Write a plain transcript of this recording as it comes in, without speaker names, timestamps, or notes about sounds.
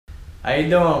How you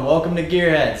doing? Welcome to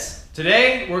Gearheads.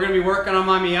 Today, we're going to be working on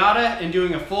my Miata and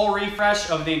doing a full refresh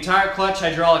of the entire clutch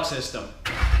hydraulic system.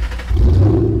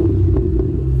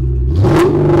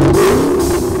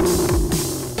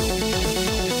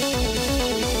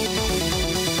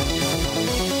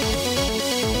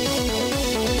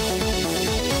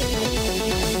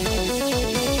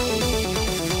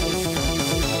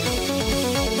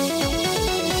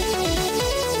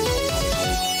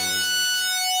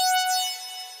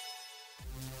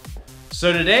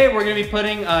 So today we're going to be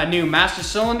putting a new master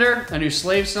cylinder, a new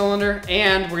slave cylinder,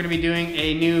 and we're going to be doing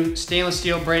a new stainless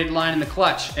steel braided line in the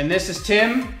clutch. And this is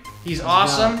Tim. He's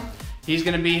awesome. He's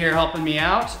going to be here helping me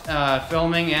out,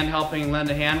 filming and helping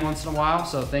lend a hand once in a while.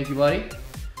 So thank you, buddy.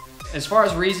 As far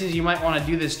as reasons you might want to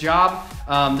do this job,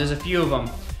 there's a few of them.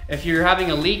 If you're having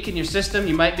a leak in your system,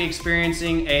 you might be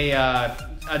experiencing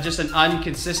just an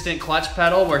inconsistent clutch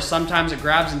pedal where sometimes it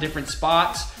grabs in different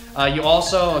spots.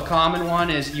 A common one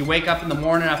is you wake up in the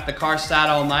morning after the car sat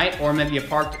all night, or maybe you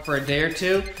parked it for a day or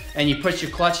two, and you push your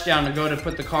clutch down to go to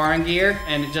put the car in gear,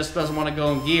 and it just doesn't want to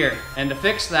go in gear. And to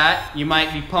fix that, you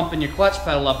might be pumping your clutch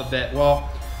pedal up a bit. Well,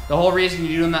 the whole reason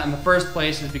you're doing that in the first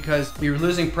place is because you're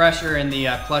losing pressure in the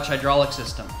clutch hydraulic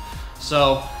system.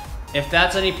 So if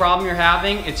that's any problem you're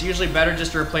having, it's usually better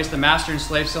just to replace the master and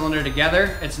slave cylinder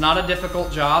together. It's not a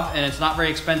difficult job, and it's not very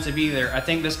expensive either. I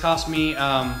think this cost me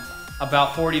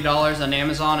about $40 on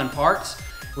Amazon and parts,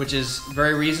 which is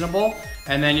very reasonable.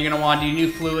 And then you're gonna want to do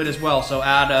new fluid as well, so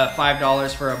add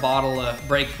 $5 for a bottle of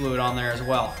brake fluid on there as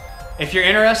well. If you're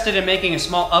interested in making a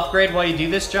small upgrade while you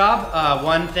do this job,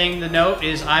 one thing to note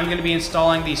is I'm gonna be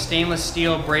installing the stainless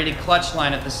steel braided clutch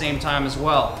line at the same time as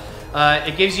well.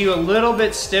 It gives you a little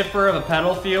bit stiffer of a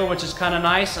pedal feel, which is kind of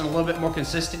nice, and a little bit more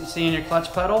consistency in your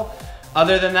clutch pedal.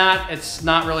 Other than that, it's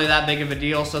not really that big of a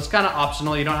deal, so it's kind of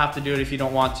optional. You don't have to do it if you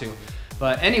don't want to.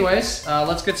 But anyways,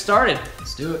 let's get started.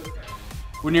 Let's do it.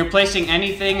 When you're placing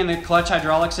anything in the clutch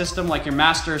hydraulic system, like your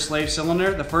master or slave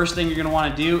cylinder, the first thing you're gonna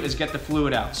wanna do is get the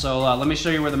fluid out. So let me show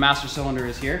you where the master cylinder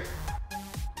is here.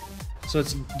 So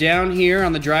it's down here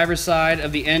on the driver's side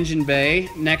of the engine bay,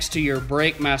 next to your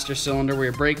brake master cylinder where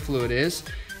your brake fluid is.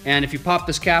 And if you pop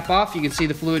this cap off, you can see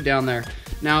the fluid down there.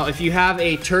 Now, if you have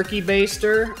a turkey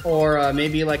baster or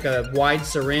maybe like a wide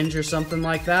syringe or something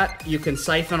like that, you can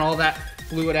siphon all that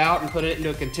fluid out and put it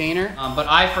into a container. But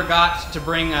I forgot to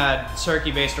bring a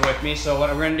turkey baster with me, so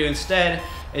what we're gonna do instead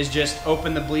is just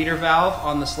open the bleeder valve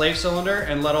on the slave cylinder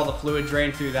and let all the fluid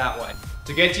drain through that way.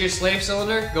 To get to your slave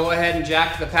cylinder, go ahead and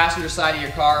jack the passenger side of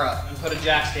your car up and put a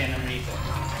jack stand underneath it.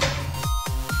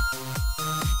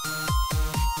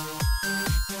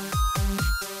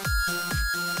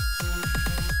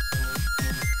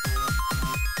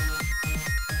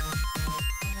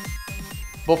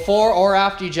 Before or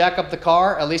after you jack up the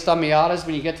car, at least on Miatas,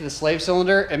 when you get to the slave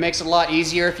cylinder, it makes it a lot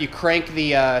easier if you crank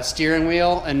the steering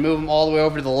wheel and move them all the way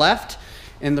over to the left.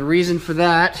 And the reason for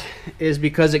that is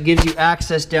because it gives you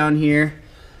access down here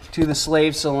to the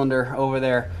slave cylinder over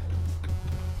there.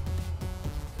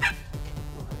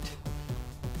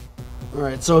 All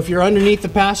right, so if you're underneath the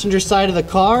passenger side of the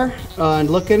car and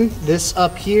looking, this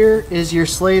up here is your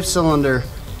slave cylinder,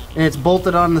 and it's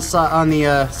bolted on the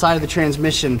side of the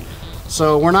transmission.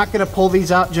 So we're not going to pull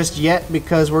these out just yet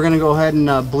because we're going to go ahead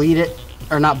and bleed it,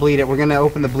 or not bleed it, we're going to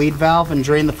open the bleed valve and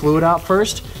drain the fluid out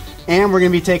first. And we're going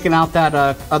to be taking out that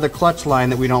other clutch line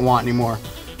that we don't want anymore.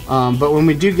 But when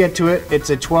we do get to it, it's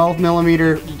a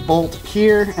 12mm bolt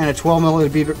here and a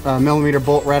 12mm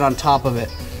bolt right on top of it.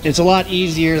 It's a lot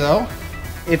easier though,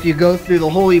 if you go through the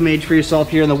hole you made for yourself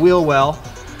here in the wheel well,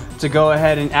 to go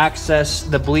ahead and access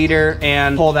the bleeder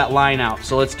and pull that line out.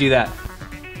 So let's do that.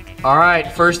 All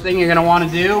right, first thing you're gonna wanna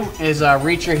do is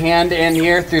reach your hand in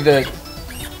here through the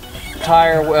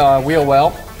tire wheel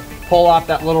well, pull off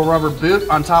that little rubber boot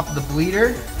on top of the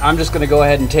bleeder. I'm just gonna go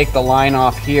ahead and take the line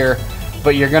off here,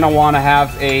 but you're gonna wanna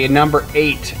have a number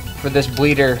 8 for this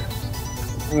bleeder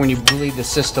when you bleed the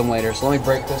system later. So let me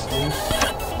break this loose.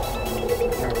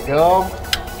 There we go.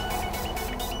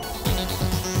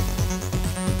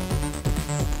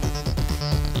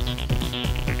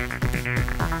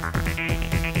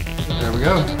 There we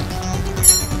go.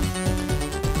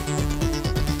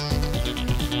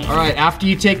 All right, after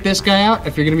you take this guy out,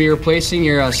 if you're gonna be replacing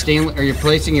your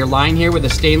replacing your line here with a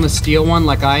stainless steel one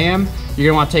like I am, you're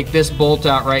gonna wanna take this bolt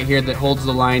out right here that holds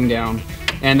the line down.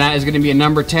 And that is gonna be a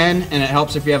number 10, and it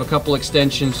helps if you have a couple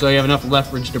extensions so you have enough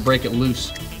leverage to break it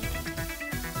loose.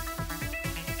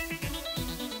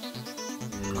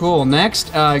 Cool,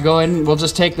 next, go ahead and we'll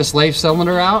just take the slave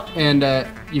cylinder out, and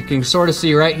you can sort of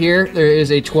see right here, there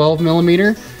is a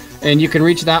 12mm And you can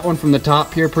reach that one from the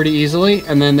top here pretty easily.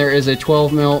 And then there is a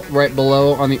 12 mil right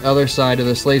below on the other side of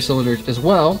the slave cylinder as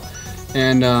well.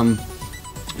 And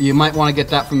you might want to get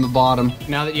that from the bottom.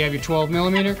 Now that you have your 12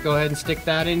 millimeter, go ahead and stick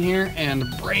that in here and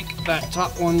break that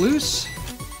top one loose.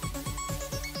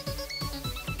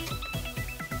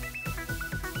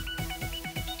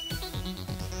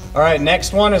 All right,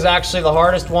 next one is actually the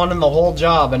hardest one in the whole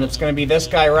job, and it's gonna be this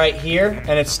guy right here,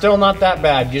 and it's still not that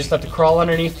bad. You just have to crawl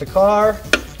underneath the car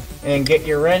and get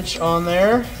your wrench on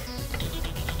there.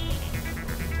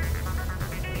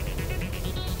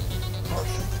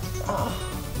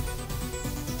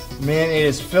 Man, it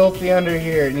is filthy under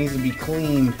here. It needs to be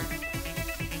cleaned.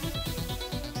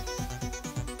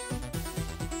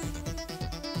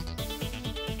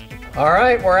 All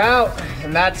right, we're out,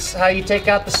 and that's how you take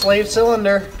out the slave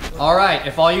cylinder. All right,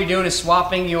 if all you're doing is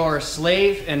swapping your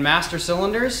slave and master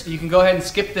cylinders, you can go ahead and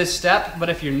skip this step, but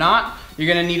if you're not,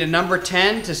 you're gonna need a number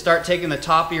 10 to start taking the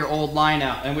top of your old line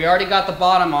out. And we already got the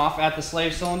bottom off at the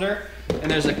slave cylinder, and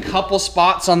there's a couple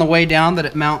spots on the way down that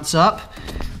it mounts up,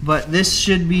 but this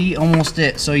should be almost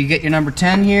it. So you get your number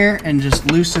 10 here and just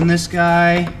loosen this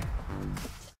guy.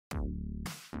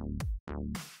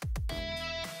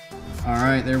 All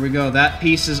right, there we go. That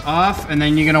piece is off, and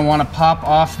then you're gonna wanna pop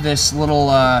off this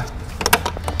little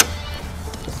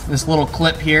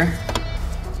clip here.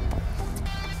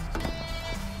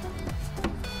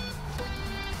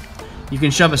 You can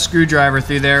shove a screwdriver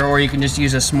through there, or you can just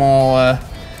use a small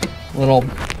little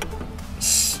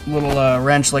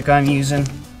wrench like I'm using.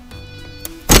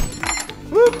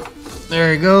 Whoop.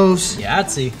 There it goes.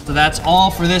 Yahtzee. So that's all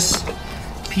for this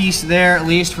piece there, at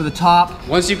least for the top.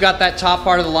 Once you've got that top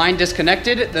part of the line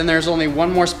disconnected, then there's only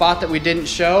one more spot that we didn't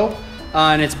show,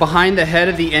 and it's behind the head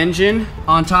of the engine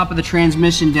on top of the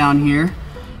transmission down here.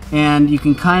 And you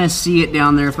can kind of see it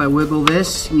down there if I wiggle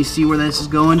this. You see where this is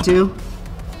going to?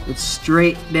 It's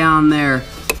straight down there.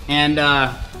 And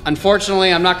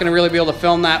unfortunately, I'm not gonna really be able to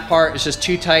film that part. It's just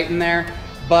too tight in there.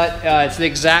 But it's the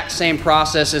exact same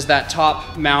process as that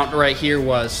top mount right here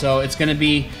was. So it's gonna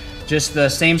be just the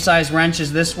same size wrench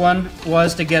as this one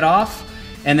was to get off,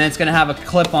 and then it's gonna have a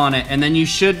clip on it, and then you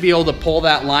should be able to pull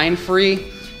that line free,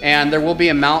 and there will be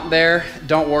a mount there.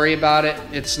 Don't worry about it.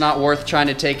 It's not worth trying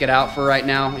to take it out for right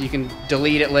now. You can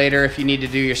delete it later if you need to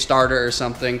do your starter or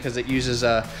something, because it uses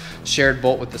a shared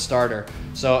bolt with the starter.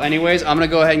 So anyways, I'm gonna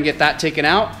go ahead and get that taken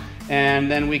out, and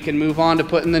then we can move on to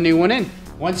putting the new one in.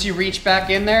 Once you reach back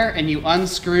in there and you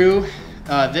unscrew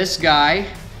this guy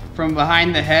from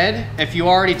behind the head, if you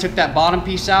already took that bottom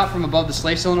piece out from above the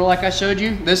slave cylinder like I showed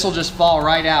you, this will just fall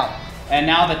right out. And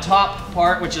now the top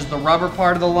part, which is the rubber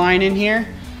part of the line in here,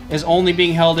 is only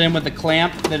being held in with the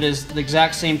clamp that is the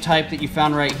exact same type that you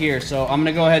found right here. So I'm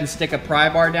gonna go ahead and stick a pry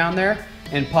bar down there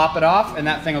and pop it off, and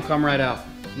that thing will come right out.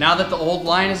 Now that the old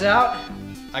line is out,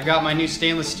 I got my new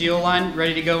stainless steel line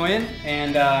ready to go in,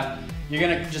 and you're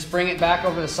gonna just bring it back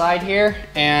over the side here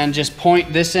and just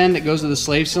point this end that goes to the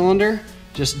slave cylinder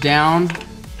just down,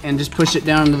 and just push it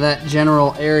down into that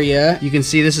general area. You can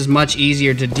see this is much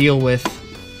easier to deal with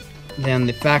than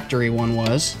the factory one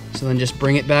was. So then just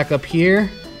bring it back up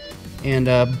here and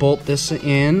bolt this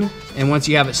in. And once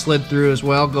you have it slid through as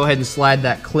well, go ahead and slide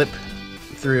that clip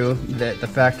through that the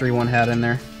factory one had in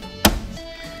there.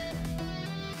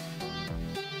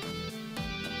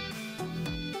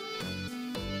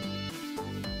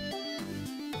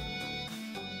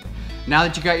 Now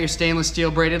that you got your stainless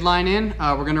steel braided line in,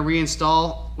 we're gonna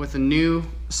reinstall with a new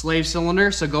slave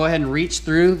cylinder. So go ahead and reach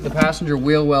through the passenger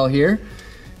wheel well here.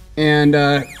 And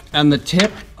on the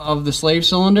tip of the slave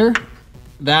cylinder,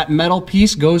 that metal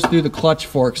piece goes through the clutch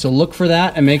fork. So look for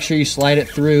that and make sure you slide it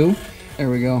through. There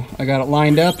we go. I got it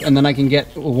lined up, and then I can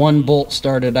get one bolt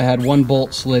started. I had one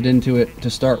bolt slid into it to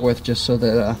start with, just so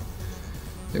that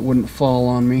it wouldn't fall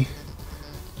on me.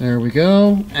 There we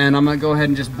go. And I'm gonna go ahead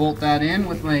and just bolt that in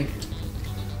with my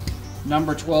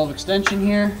number 12 extension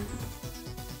here.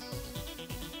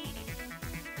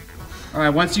 All right,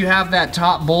 once you have that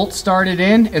top bolt started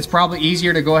in, it's probably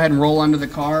easier to go ahead and roll under the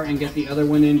car and get the other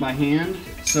one in by hand.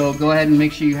 So go ahead and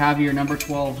make sure you have your number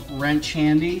 12 wrench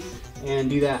handy and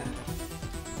do that.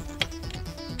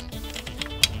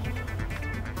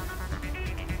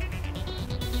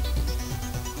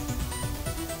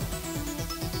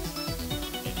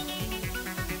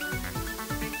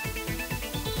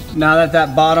 Now that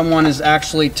that bottom one is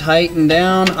actually tightened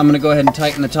down, I'm gonna go ahead and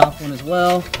tighten the top one as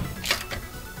well.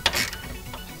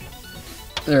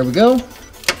 There we go.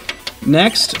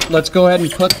 Next, let's go ahead and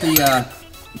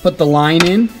put the line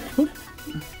in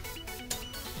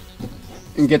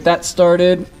and get that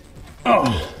started.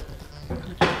 Oh.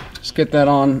 Just get that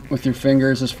on with your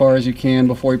fingers as far as you can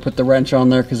before you put the wrench on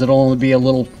there, because it'll only be a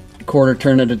little quarter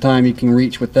turn at a time you can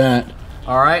reach with that.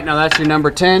 All right, now that's your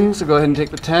number 10, so go ahead and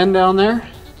take the 10 down there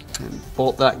and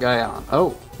bolt that guy on.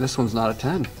 Oh, this one's not a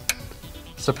 10.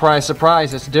 Surprise,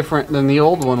 surprise, it's different than the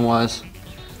old one was.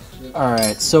 All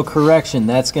right, so correction,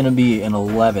 that's gonna be an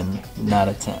 11, not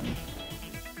a 10.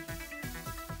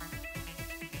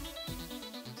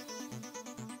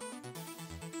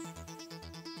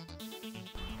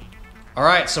 All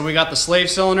right, so we got the slave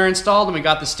cylinder installed and we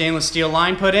got the stainless steel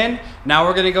line put in. Now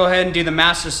we're gonna go ahead and do the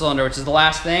master cylinder, which is the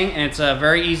last thing, and it's a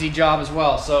very easy job as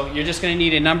well. So you're just gonna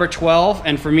need a number 12,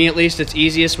 and for me at least, it's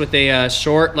easiest with a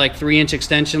short, like 3-inch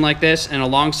extension like this and a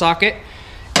long socket.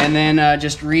 And then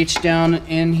just reach down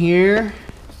in here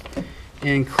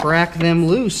and crack them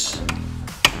loose.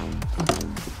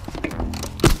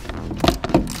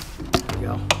 There we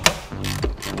go.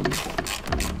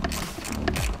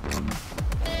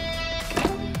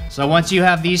 So once you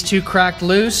have these two cracked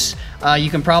loose, you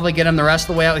can probably get them the rest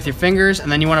of the way out with your fingers, and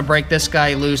then you want to break this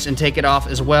guy loose and take it off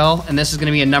as well, and this is going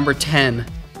to be a number 10.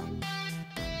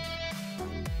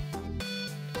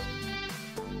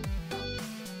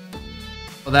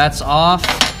 So that's off.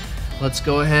 Let's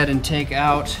go ahead and take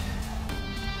out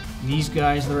these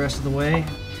guys the rest of the way.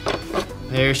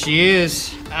 There she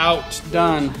is, out,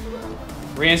 done.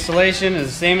 Reinstallation is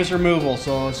the same as removal,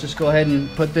 so let's just go ahead and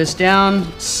put this down,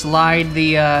 slide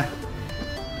the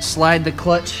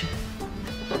clutch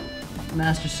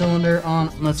master cylinder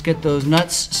on. Let's get those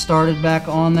nuts started back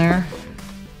on there.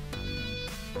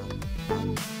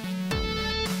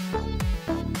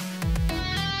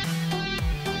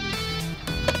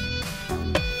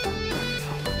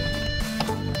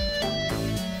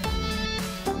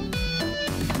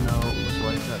 No, it was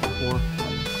like that before.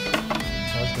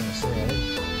 I was gonna say,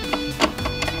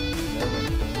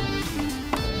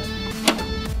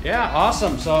 Yeah,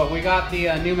 awesome. So we got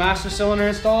the new master cylinder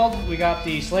installed, we got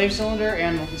the slave cylinder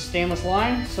and the stainless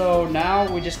line. So now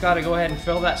we just got to go ahead and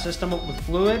fill that system up with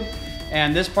fluid.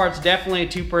 And this part's definitely a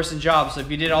two-person job. So if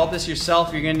you did all this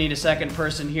yourself, you're going to need a second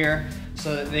person here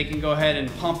so that they can go ahead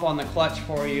and pump on the clutch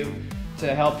for you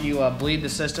to help you bleed the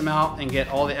system out and get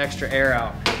all the extra air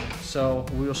out. So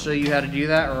we'll show you how to do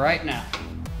that right now.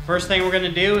 First thing we're going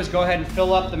to do is go ahead and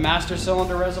fill up the master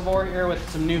cylinder reservoir here with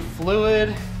some new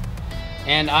fluid.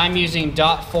 And I'm using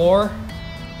 .4,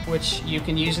 which you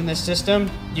can use in this system.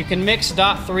 You can mix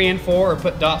 .3 and 4 or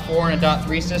put .4 in a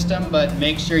 .3 system, but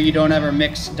make sure you don't ever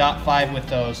mix .5 with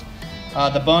those.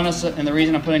 The bonus and the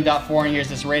reason I'm putting .4 in here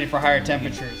is it's rated for higher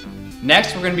temperatures.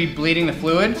 Next, we're gonna be bleeding the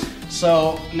fluid.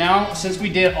 So now, since we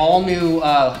did all new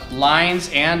lines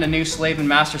and a new slave and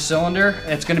master cylinder,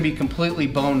 it's gonna be completely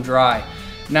bone dry.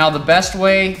 Now, the best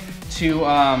way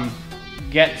to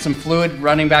get some fluid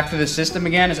running back through the system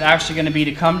again is actually going to be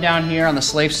to come down here on the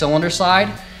slave cylinder side,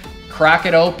 crack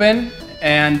it open,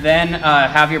 and then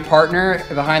have your partner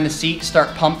behind the seat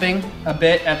start pumping a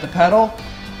bit at the pedal.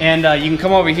 And you can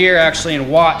come over here actually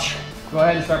and watch. Go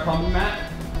ahead and start pumping,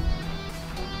 Matt.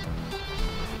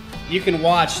 You can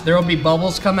watch, there will be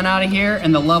bubbles coming out of here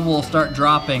and the level will start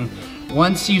dropping.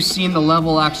 Once you've seen the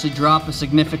level actually drop a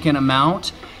significant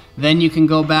amount, then you can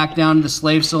go back down to the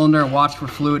slave cylinder and watch for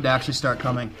fluid to actually start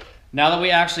coming. Now that we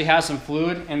actually have some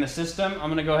fluid in the system, I'm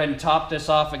gonna go ahead and top this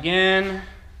off again.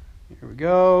 Here we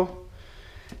go.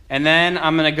 And then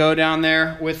I'm gonna go down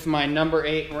there with my number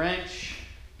 8 wrench.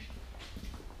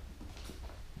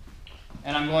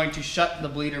 And I'm going to shut the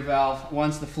bleeder valve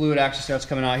once the fluid actually starts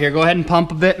coming out. Here, go ahead and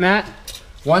pump a bit, Matt.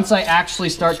 Once I actually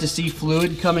start to see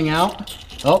fluid coming out,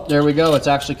 oh, there we go, it's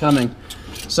actually coming.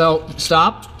 So,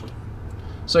 stop.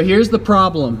 So here's the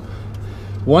problem.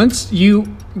 Once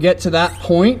you get to that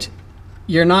point,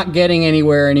 you're not getting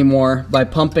anywhere anymore by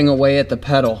pumping away at the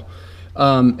pedal.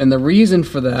 And the reason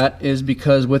for that is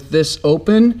because with this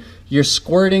open, you're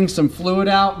squirting some fluid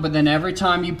out, but then every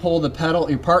time you pull the pedal,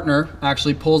 your partner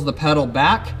actually pulls the pedal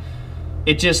back,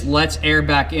 it just lets air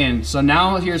back in. So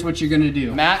now here's what you're gonna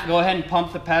do. Matt, go ahead and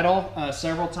pump the pedal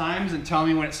several times and tell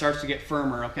me when it starts to get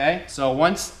firmer, okay? So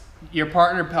once your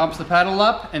partner pumps the pedal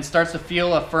up and starts to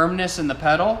feel a firmness in the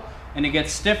pedal and it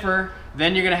gets stiffer,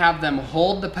 then you're gonna have them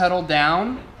hold the pedal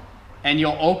down and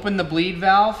you'll open the bleed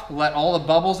valve, let all the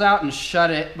bubbles out and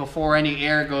shut it before any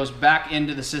air goes back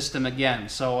into the system again.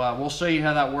 So we'll show you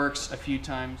how that works a few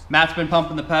times. Matt's been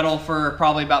pumping the pedal for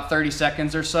probably about 30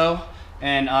 seconds or so,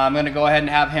 and I'm gonna go ahead and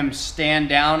have him stand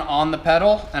down on the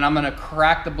pedal and I'm gonna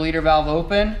crack the bleeder valve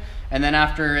open, and then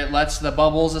after it lets the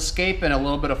bubbles escape and a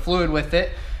little bit of fluid with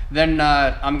it, then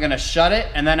I'm gonna shut it,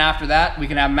 and then after that we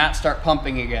can have Matt start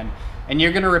pumping again. And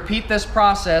you're gonna repeat this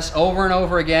process over and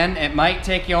over again. It might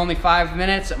take you only 5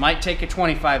 minutes, it might take you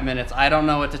 25 minutes. I don't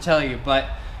know what to tell you, but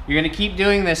you're gonna keep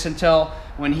doing this until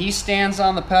when he stands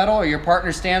on the pedal or your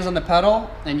partner stands on the pedal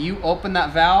and you open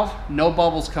that valve, no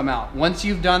bubbles come out. Once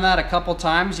you've done that a couple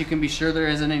times, you can be sure there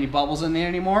isn't any bubbles in there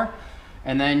anymore.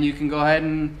 And then you can go ahead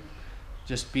and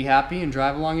just be happy and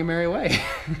drive along your merry way.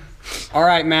 All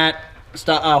right, Matt,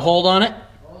 stop, hold on it.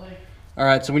 All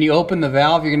right, so when you open the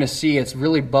valve, you're gonna see it's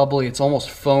really bubbly. It's almost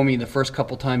foamy the first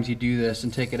couple times you do this,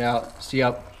 and take it out. See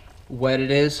how wet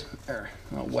it is? Or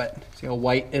not wet, see how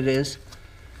white it is?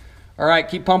 All right,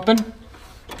 keep pumping.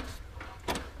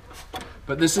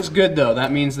 But this is good though.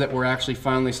 That means that we're actually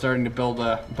finally starting to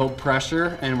build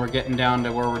pressure, and we're getting down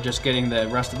to where we're just getting the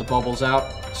rest of the bubbles out.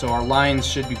 So our lines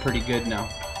should be pretty good now.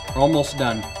 We're almost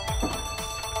done.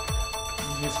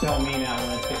 You just tell me now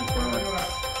when it's getting firmer.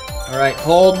 All right,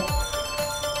 hold.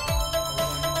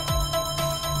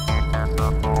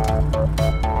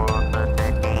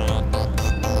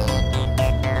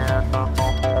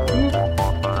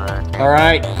 All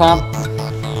right, pump.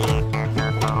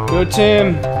 Go,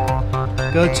 Tim.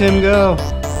 Go, Tim, go.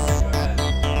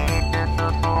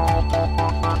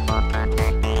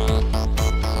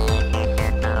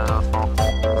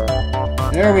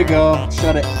 There we go.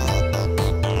 Shut it.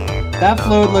 That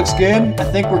fluid looks good.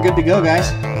 I think we're good to go,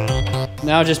 guys.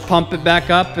 Now just pump it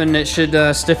back up and it should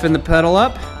stiffen the pedal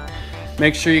up.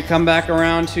 Make sure you come back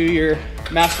around to your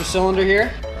master cylinder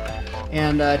here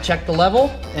and check the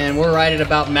level. And we're right at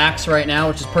about max right now,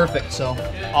 which is perfect. So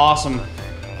awesome.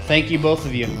 Thank you, both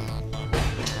of you.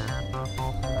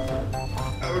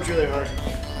 That worked really hard.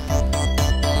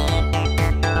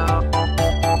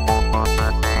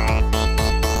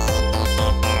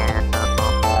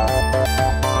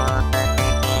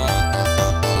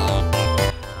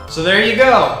 So there you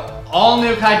go. All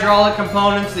new hydraulic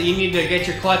components that you need to get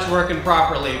your clutch working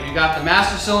properly. We got the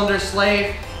master cylinder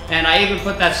slave, and I even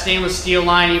put that stainless steel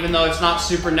line, even though it's not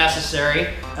super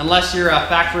necessary, unless your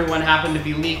factory one happened to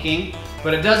be leaking.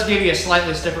 But it does give you a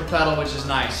slightly stiffer pedal, which is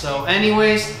nice. So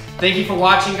anyways, thank you for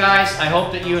watching, guys. I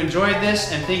hope that you enjoyed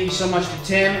this, and thank you so much to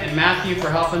Tim and Matthew for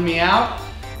helping me out.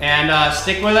 And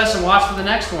stick with us and watch for the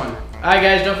next one. All right,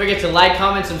 guys, don't forget to like,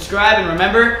 comment, subscribe, and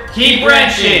remember, Keep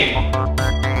wrenching!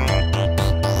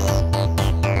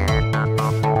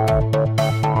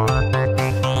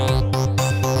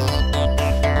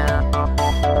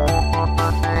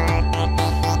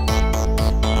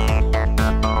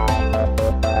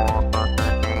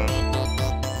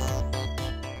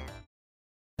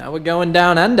 Now we're going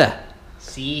down under.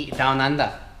 See, down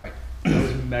under. That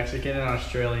was Mexican and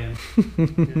Australian.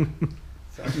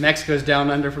 Mexico's down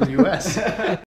under from the US.